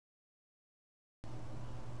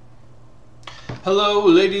Hello,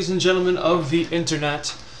 ladies and gentlemen of the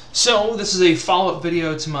internet. So, this is a follow-up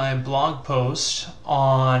video to my blog post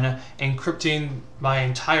on encrypting my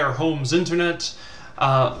entire home's internet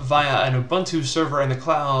via an Ubuntu server in the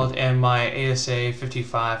cloud and my ASA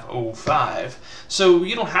 5505. So,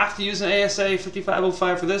 you don't have to use an ASA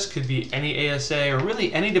 5505 for this. Could be any ASA or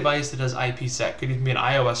really any device that does Ipsec. Could even be an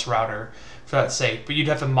iOS router for that sake. But you'd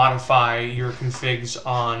have to modify your configs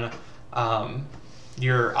on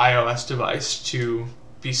your iOS device to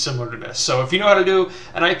be similar to this. So if you know how to do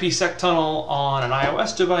an IPsec tunnel on an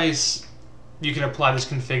iOS device, you can apply this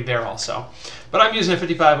config there also. But I'm using a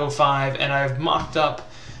 5505 and I've mocked up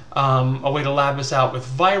a way to lab this out with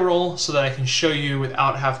Viral so that I can show you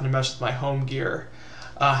without having to mess with my home gear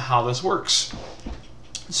how this works.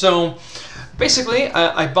 So basically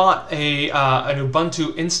I bought an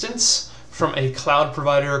Ubuntu instance from a cloud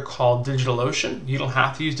provider called DigitalOcean. You don't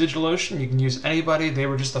have to use DigitalOcean. You can use anybody. They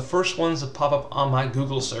were just the first ones to pop up on my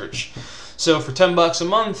Google search. So for $10 a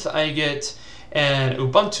month, I get an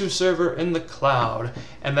Ubuntu server in the cloud.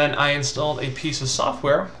 And then I installed a piece of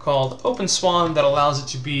software called OpenSwan that allows it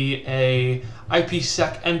to be a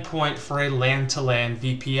IPsec endpoint for a LAN-to-LAN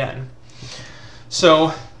VPN.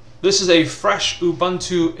 So this is a fresh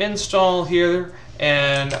Ubuntu install here.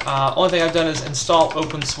 And only thing I've done is install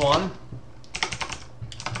OpenSwan.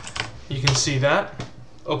 You can see that.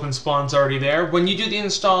 OpenSwan's already there. When you do the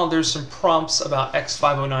install, there's some prompts about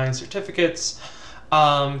X509 certificates.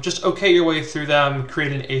 Just OK your way through them,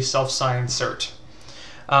 creating a self-signed cert.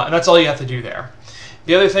 And that's all you have to do there.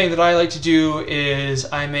 The other thing that I like to do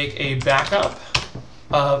is I make a backup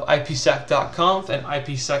of ipsec.conf and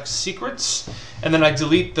ipsec secrets, and then I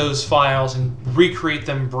delete those files and recreate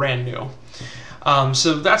them brand new.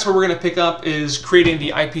 So that's where we're going to pick up, is creating the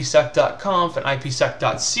ipsec.conf and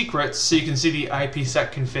ipsec.secrets so you can see the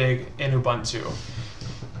ipsec config in Ubuntu.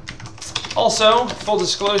 Also, full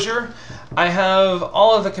disclosure, I have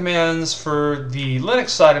all of the commands for the Linux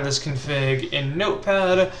side of this config in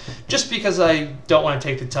Notepad just because I don't want to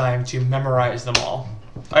take the time to memorize them all.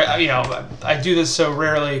 I do this so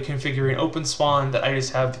rarely configuring OpenSwan that I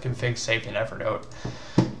just have the config saved in Evernote.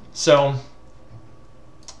 So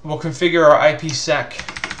we'll configure our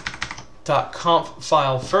ipsec.conf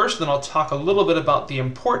file first, then I'll talk a little bit about the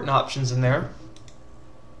important options in there.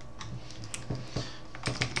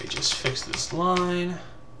 Let me just fix this line.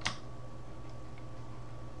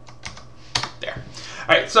 There.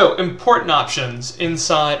 Alright, so important options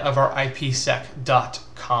inside of our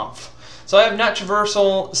ipsec.conf. So I have net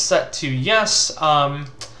traversal set to yes.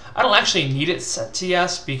 I don't actually need it set to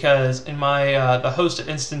yes because in my the hosted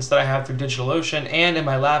instance that I have through DigitalOcean and in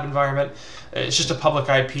my lab environment, it's just a public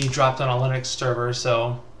IP dropped on a Linux server,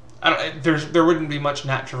 so there wouldn't be much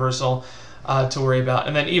NAT traversal to worry about.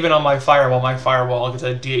 And then even on my firewall gets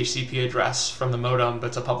a DHCP address from the modem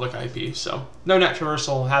that's a public IP, so no NAT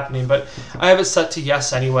traversal happening. But I have it set to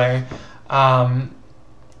yes anyway. And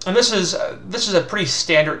this is a pretty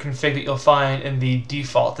standard config that you'll find in the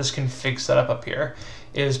default. This config setup up here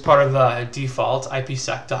is part of the default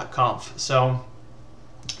ipsec.conf. So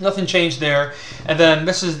nothing changed there. And then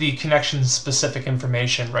this is the connection specific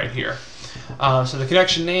information right here. So the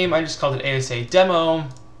connection name, I just called it ASA demo.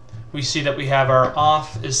 We see that we have our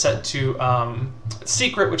auth is set to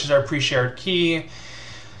secret, which is our pre-shared key.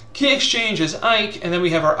 Key exchange is IKE, and then we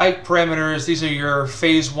have our IKE parameters. These are your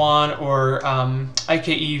phase 1 or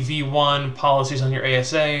IKE v1 policies on your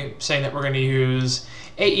ASA, saying that we're going to use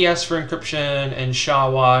AES for encryption and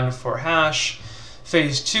SHA-1 for hash.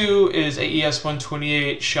 Phase 2 is AES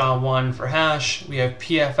 128, SHA-1 for hash. We have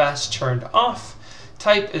PFS turned off.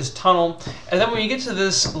 Type is tunnel. And then when you get to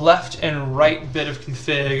this left and right bit of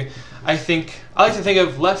config, I like to think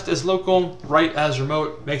of left as local, right as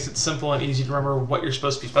remote. Makes it simple and easy to remember what you're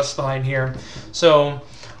supposed to be specifying here. So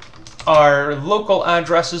our local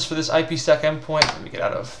addresses for this IPsec endpoint, let me get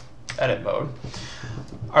out of edit mode.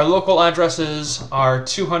 Our local addresses are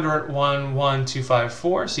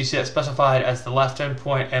 200.1.1.254, so you see that specified as the left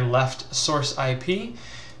endpoint and left source IP.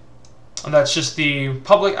 And that's just the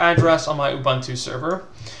public address on my Ubuntu server.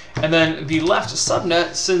 And then the left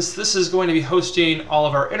subnet, since this is going to be hosting all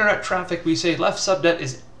of our internet traffic, we say left subnet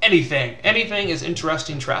is anything. Anything is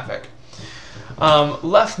interesting traffic.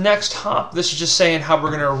 Left next hop, this is just saying how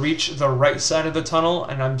we're going to reach the right side of the tunnel,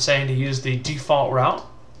 and I'm saying to use the default route.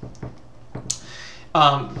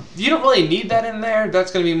 You don't really need that in there.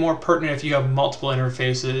 That's going to be more pertinent if you have multiple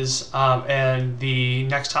interfaces and the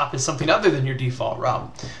next hop is something other than your default route.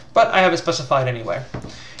 But I have it specified anyway.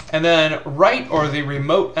 And then right, or the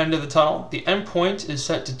remote end of the tunnel, the endpoint is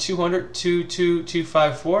set to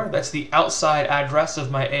 200.2.2.254. That's the outside address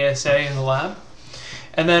of my ASA in the lab.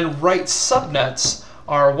 And then write subnets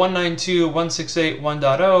are 192.168.1.0,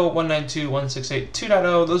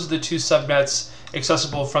 192.168.2.0. Those are the two subnets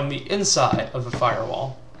accessible from the inside of the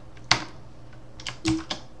firewall.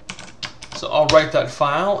 So I'll write that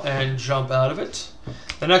file and jump out of it.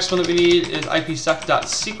 The next one that we need is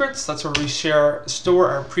ipsec.secrets. That's where we store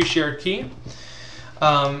our pre-shared key.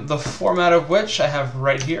 The format of which I have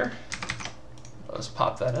right here. Let's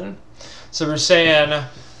pop that in. So we're saying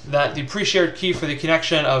that the pre-shared key for the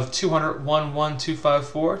connection of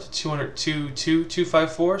 201.1.254 to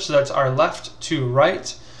 202.2.254. So that's our left to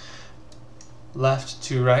right. Left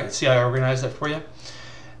to right. See how I organized that for you?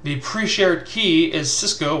 The pre-shared key is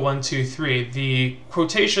Cisco 123. The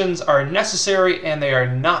quotations are necessary and they are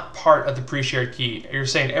not part of the pre-shared key. You're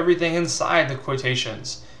saying everything inside the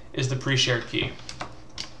quotations is the pre-shared key.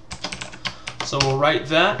 So we'll write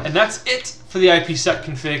that, and that's it for the IPsec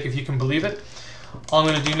config, if you can believe it. All I'm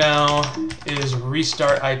going to do now is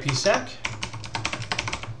restart IPsec.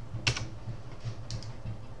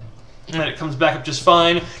 And it comes back up just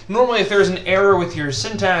fine. Normally, if there's an error with your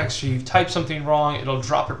syntax or you've typed something wrong, it'll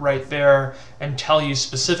drop it right there and tell you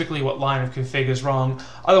specifically what line of config is wrong.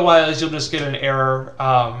 Otherwise, you'll just get an error.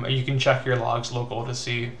 You can check your logs local to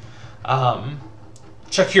see if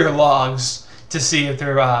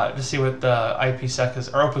they're to see what the IPsec is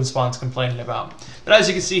or OpenSpawn's complaining about. But as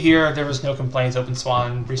you can see here, there was no complaints.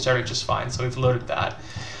 OpenSpawn restarted just fine, so we've loaded that.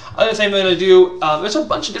 Other thing I'm going to do, there's a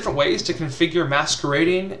bunch of different ways to configure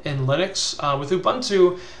masquerading in Linux. With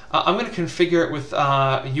Ubuntu, I'm going to configure it with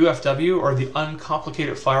UFW, or the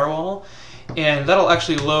uncomplicated firewall, and that'll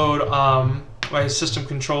actually load my system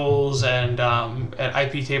controls and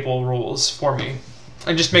IP table rules for me.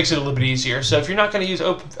 It just makes it a little bit easier. So if you're not going to use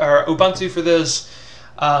Ubuntu for this,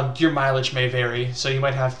 your mileage may vary, so you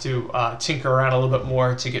might have to tinker around a little bit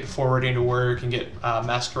more to get forwarding to work and get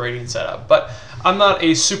masquerading set up. But I'm not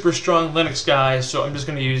a super strong Linux guy, so I'm just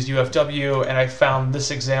going to use UFW, and I found this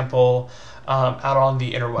example out on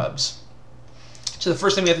the interwebs. So the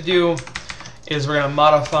first thing we have to do is we're going to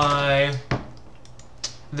modify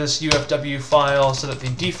this UFW file so that the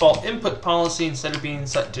default input policy, instead of being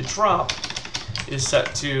set to drop, is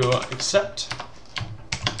set to accept.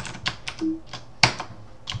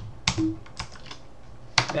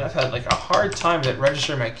 Man, I've had like a hard time at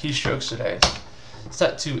registering my keystrokes today.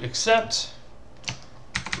 Set to accept.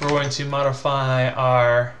 We're going to modify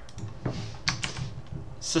our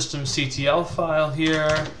systemctl file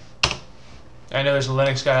here. I know there's a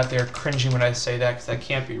Linux guy out there cringing when I say that because that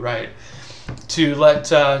can't be right. To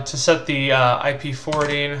set the IP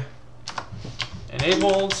forwarding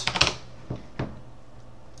enabled,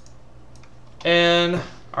 and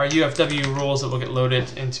our UFW rules that will get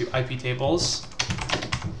loaded into IP tables.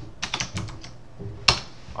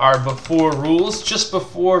 Our before rules, just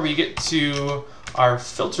before we get to our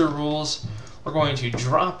filter rules, we're going to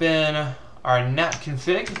drop in our NAT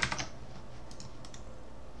config.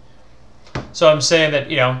 So I'm saying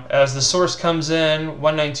that, as the source comes in,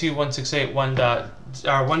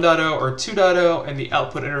 192.168.1.0 or 2.0, and the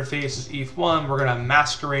output interface is ETH1, we're going to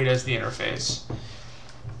masquerade as the interface.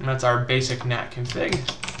 And that's our basic NAT config.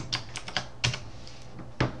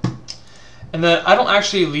 And then I don't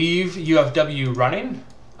actually leave UFW running.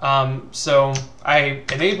 So I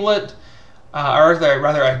enable it, or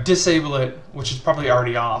rather I disable it, which is probably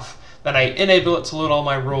already off. Then I enable it to load all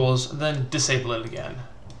my rules, and then disable it again.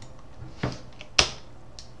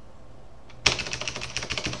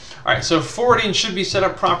 Alright, so forwarding should be set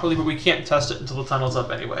up properly, but we can't test it until the tunnel's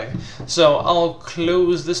up anyway. So I'll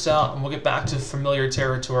close this out, and we'll get back to familiar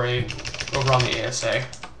territory over on the ASA.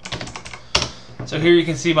 So here you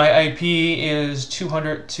can see my IP is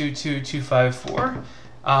 200.2.2.254.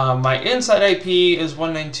 My inside IP is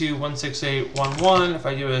 192.168.1.1. If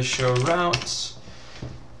I do a show routes,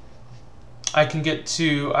 I can get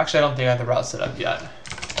to, actually I don't think I have the route set up yet.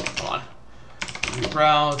 Hold on.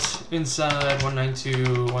 Route inside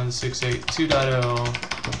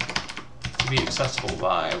 192.168.2.0 to be accessible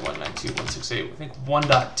by 192.168. I think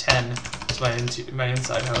 1.10 is my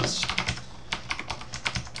inside host.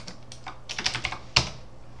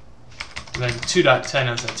 And then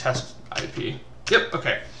 2.10 is a test IP. Yep,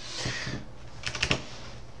 okay.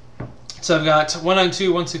 So I've got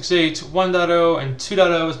 192.168.1.0 and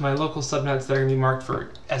 2.0 as my local subnets that are going to be marked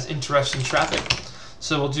as interesting traffic.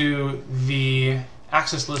 So we'll do the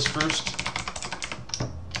access list first.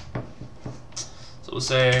 So we'll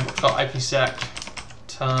say, we'll call IPsec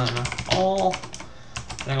ton all.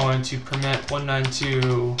 And I'm going to permit IP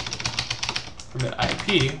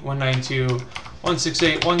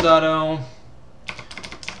 192.168.1.0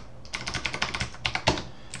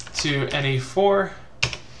 to NE4.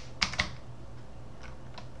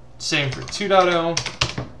 Same for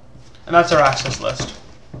 2.0. And that's our access list.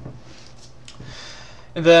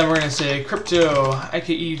 And then we're going to say crypto,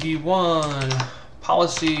 IKEv1,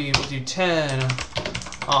 policy, we'll do 10,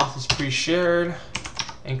 auth is pre-shared,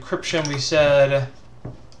 encryption we said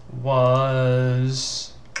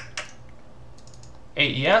was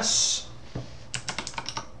AES,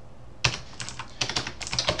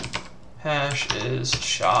 hash is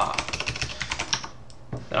SHA.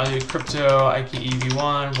 Then I'll do crypto,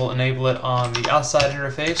 IKEv1, we'll enable it on the outside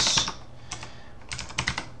interface.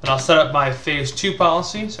 Then I'll set up my phase 2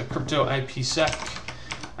 policy, so crypto IPsec,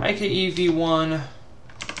 IKEv1,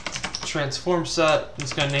 transform set. I'm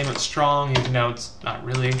just going to name it strong, even though it's not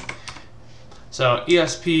really. So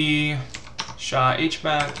ESP, SHA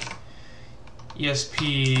HBAC,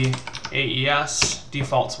 ESP AES,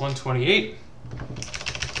 default's 128.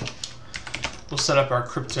 We'll set up our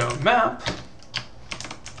crypto map,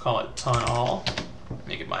 call it ton all,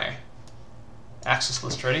 make it my access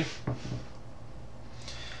list ready.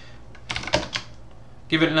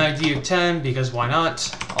 Give it an ID of 10 because why not?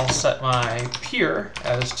 I'll set my peer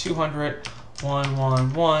as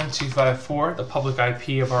 200.111.254, the public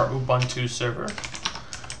IP of our Ubuntu server.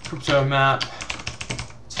 Crypto map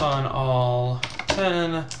ton all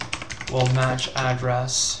 10 will match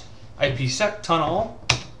address IPsec ton all.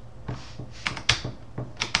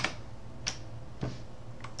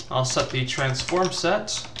 I'll set the transform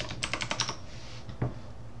set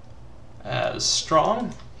as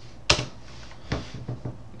strong.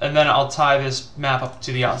 And then I'll tie this map up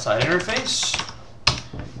to the outside interface.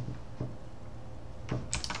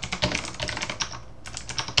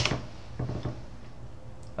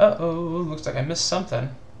 Uh-oh, looks like I missed something.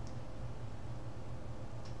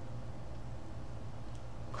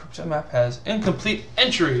 Crypto map has incomplete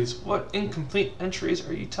entries. What incomplete entries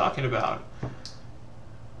are you talking about?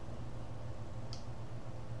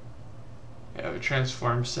 You have a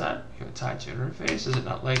transform set. You have a tied to interface. Is it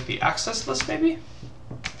not like the access list, maybe?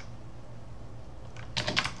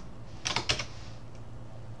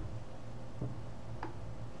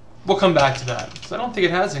 We'll come back to that, because I don't think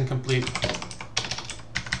it has incomplete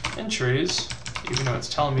entries, even though it's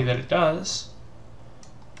telling me that it does.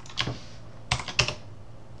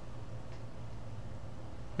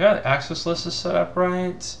 Yeah, the access list is set up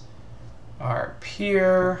right. Our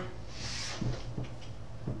peer.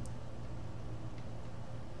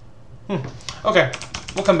 Okay,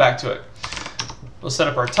 we'll come back to it. We'll set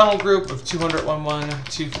up our tunnel group of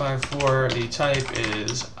 200.11254. The type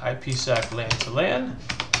is IPsec LAN to LAN.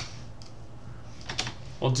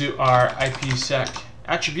 We'll do our IPsec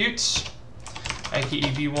attributes.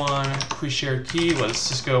 IKEv1 pre-shared key was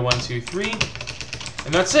Cisco123.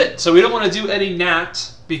 And that's it. So we don't want to do any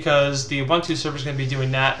NAT because the Ubuntu server is going to be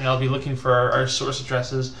doing NAT, and I'll be looking for our source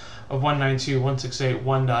addresses of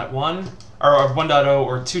 192.168.1.1 or 1.0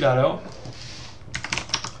 or 2.0.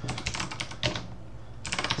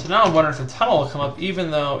 So now I'm wondering if the tunnel will come up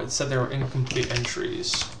even though it said there were incomplete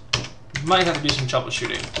entries. Might have to do some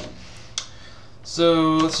troubleshooting.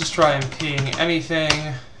 So let's just try and ping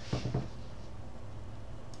anything.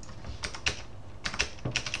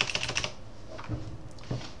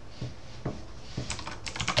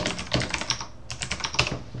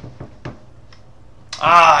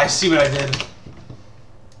 Ah, I see what I did.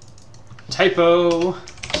 Typo.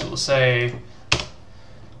 So we'll say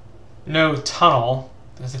no tunnel,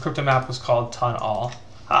 because the crypto map was called ton all.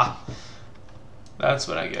 Ah, that's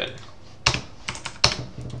what I get.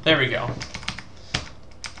 There we go.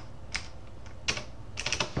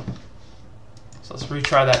 So let's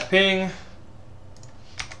retry that ping.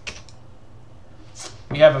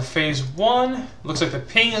 We have a phase 1. Looks like the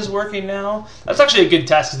ping is working now. That's actually a good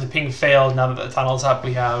test because the ping failed. Now that the tunnel's up,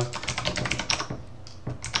 we have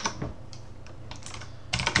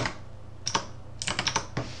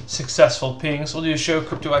successful ping. So we'll do a show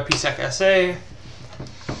crypto IPsec SA.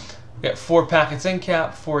 We got 4 packets in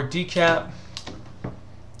cap, 4 decap.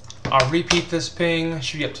 I'll repeat this ping.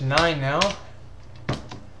 Should be up to 9 now.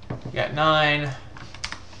 We got 9.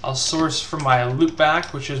 I'll source from my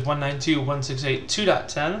loopback, which is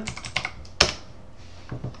 192.168.2.10.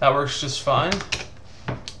 That works just fine.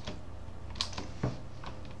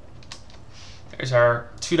 There's our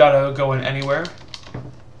 2.0 going anywhere.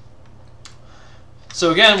 So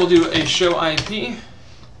again, we'll do a show IP. You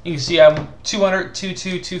can see I'm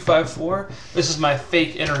 200.22.254. This is my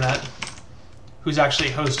fake internet, who's actually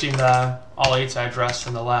hosting the all-8 address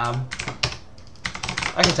from the lab.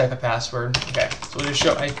 I can type a password. Okay, so we'll just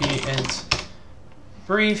show IP int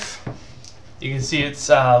brief. You can see its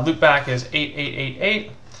loopback is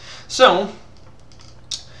 8888. So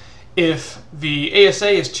if the ASA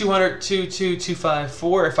is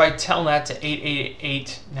 200.2.2.254, if I telnet to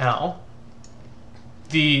 888 now,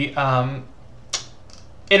 the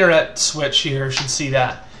internet switch here should see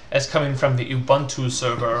that as coming from the Ubuntu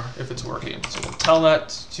server if it's working. So we'll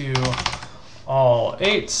telnet to all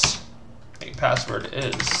 8s. The password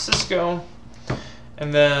is Cisco.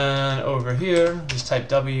 And then over here, just type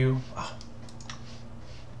W. Oh.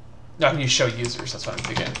 No, I can use show users, that's what I'm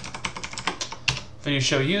thinking. If you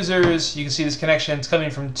show users, you can see this connection. It's coming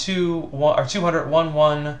from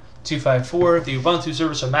 200.1.1.254. The Ubuntu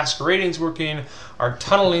server, so masquerading's working, our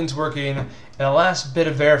tunneling's working, and the last bit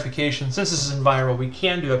of verification, since this is viral, we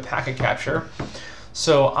can do a packet capture.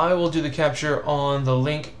 So I will do the capture on the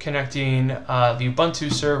link connecting the Ubuntu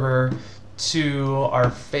server to our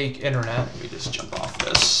fake internet. Let me just jump off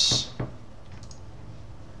this.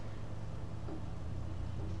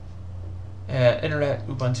 Internet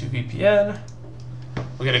Ubuntu VPN.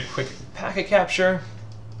 We'll get a quick packet capture.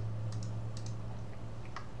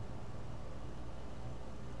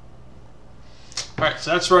 Alright,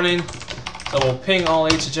 so that's running. So we'll ping all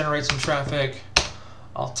 8 to generate some traffic.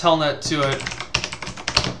 I'll telnet to it.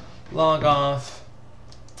 Log off.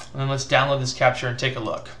 And then let's download this capture and take a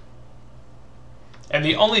look. And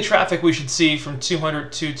the only traffic we should see from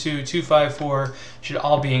 200.2.2.254 should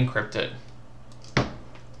all be encrypted.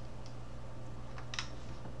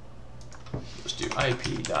 Let's do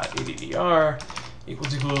ip.addr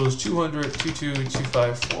equals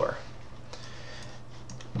 200.2.2.254.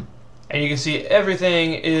 And you can see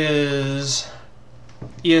everything is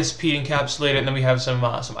ESP encapsulated, and then we have some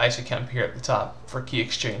ISA here at the top for key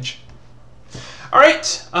exchange. All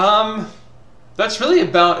right, that's really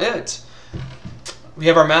about it. We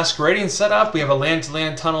have our masquerading set up. We have a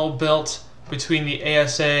LAN-to-LAN tunnel built between the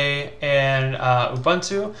ASA and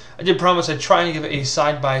Ubuntu. I did promise I'd try and give it a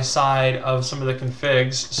side-by-side of some of the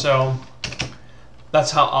configs, so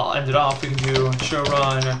that's how I'll end it off. We can do show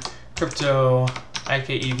run crypto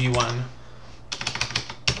IKEv1.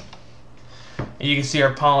 And you can see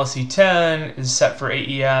our policy 10 is set for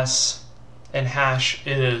AES, and hash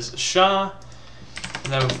is SHA.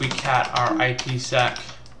 And then if we cat our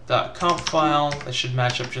ipsec.conf file, that should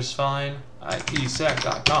match up just fine.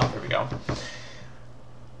 ipsec.conf, there we go.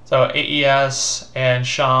 So AES and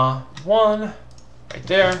SHA-1 right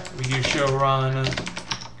there. We do show run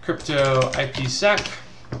crypto IPsec.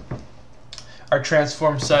 Our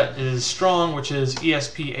transform set is strong, which is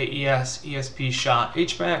ESP AES, ESP SHA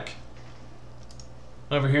HBAC.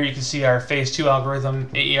 Over here you can see our phase 2 algorithm,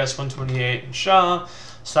 AES 128 and SHA.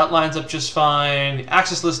 So that lines up just fine. The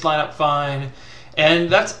access list line up fine. And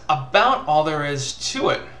that's about all there is to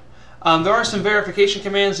it. There are some verification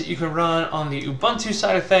commands that you can run on the Ubuntu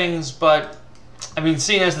side of things, but I mean,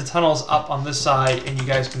 seeing as the tunnel's up on this side and you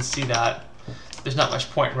guys can see that, there's not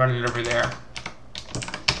much point running it over there.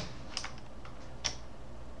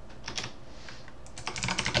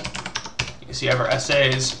 You can see I have our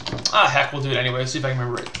essays. Heck, we'll do it anyway. See if I can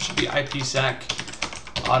remember it. It should be ipsec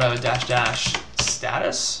auto --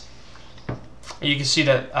 status. And you can see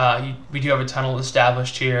that we do have a tunnel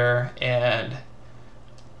established here, and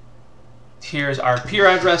here's our peer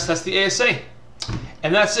address. That's the ASA.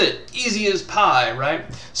 And that's it. Easy as pie, right?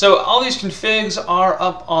 So all these configs are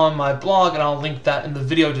up on my blog, and I'll link that in the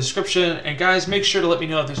video description. And guys, make sure to let me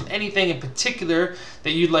know if there's anything in particular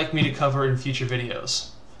that you'd like me to cover in future videos.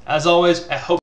 As always, I hope